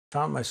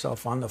Found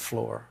myself on the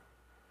floor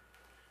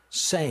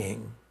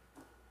saying,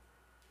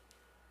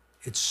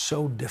 it's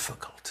so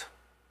difficult.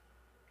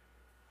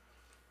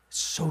 It's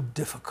so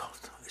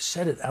difficult. I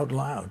said it out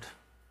loud.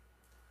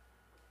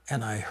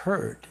 And I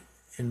heard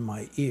in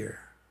my ear,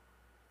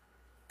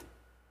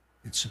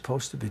 it's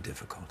supposed to be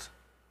difficult.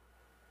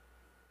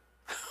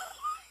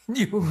 Can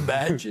you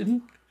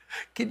imagine?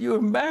 Can you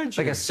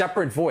imagine? Like a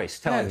separate voice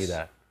telling you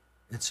that.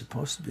 It's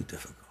supposed to be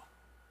difficult.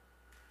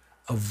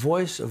 A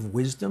voice of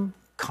wisdom,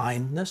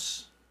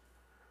 kindness,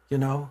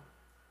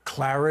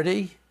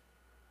 clarity.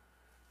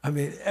 I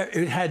mean,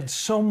 it had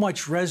so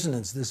much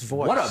resonance, this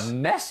voice. What a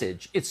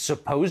message. It's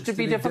supposed to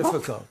be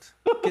difficult.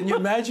 Can you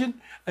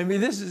imagine? I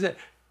mean, this is it.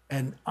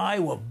 And I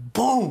will,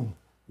 boom,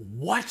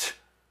 what?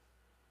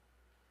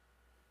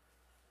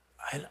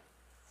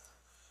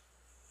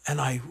 And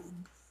I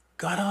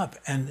got up,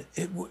 and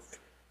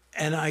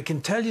I can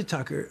tell you,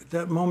 Tucker,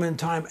 that moment in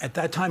time, at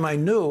that time I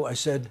knew, I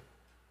said,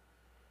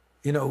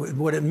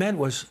 what it meant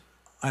was,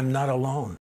 I'm not alone.